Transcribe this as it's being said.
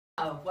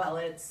Well,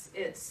 it's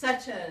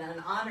such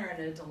an honor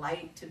and a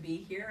delight to be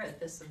here at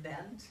this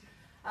event.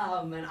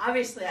 And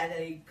obviously,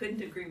 I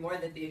couldn't agree more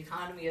that the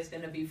economy is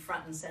going to be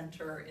front and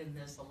center in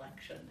this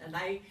election. And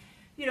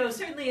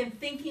certainly in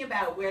thinking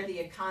about where the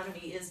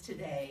economy is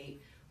today,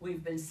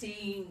 we've been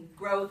seeing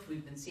growth,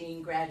 we've been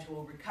seeing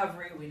gradual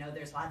recovery. We know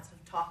there's lots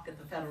of talk at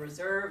the Federal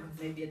Reserve.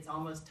 Maybe it's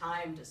almost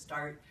time to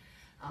start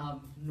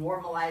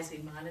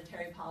normalizing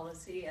monetary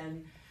policy.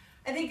 And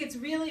I think it's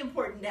really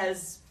important,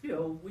 as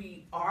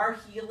we are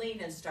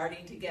healing and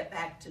starting to get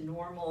back to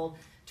normal,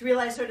 to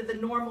realize sort of the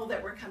normal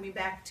that we're coming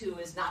back to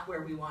is not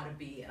where we want to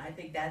be. And I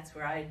think that's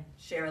where I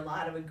share a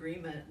lot of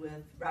agreement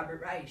with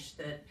Robert Reich,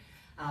 that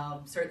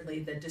certainly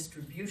the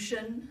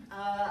distribution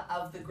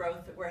of the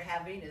growth that we're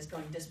having is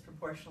going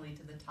disproportionately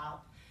to the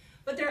top.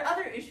 But there are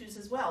other issues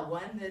as well.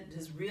 One that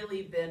has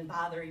really been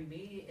bothering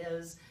me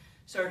is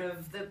sort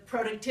of the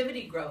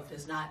productivity growth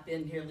has not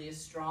been nearly as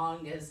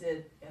strong as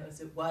it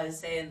was,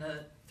 say, in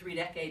the 3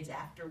 decades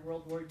after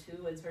World War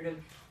II, and sort of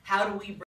how do we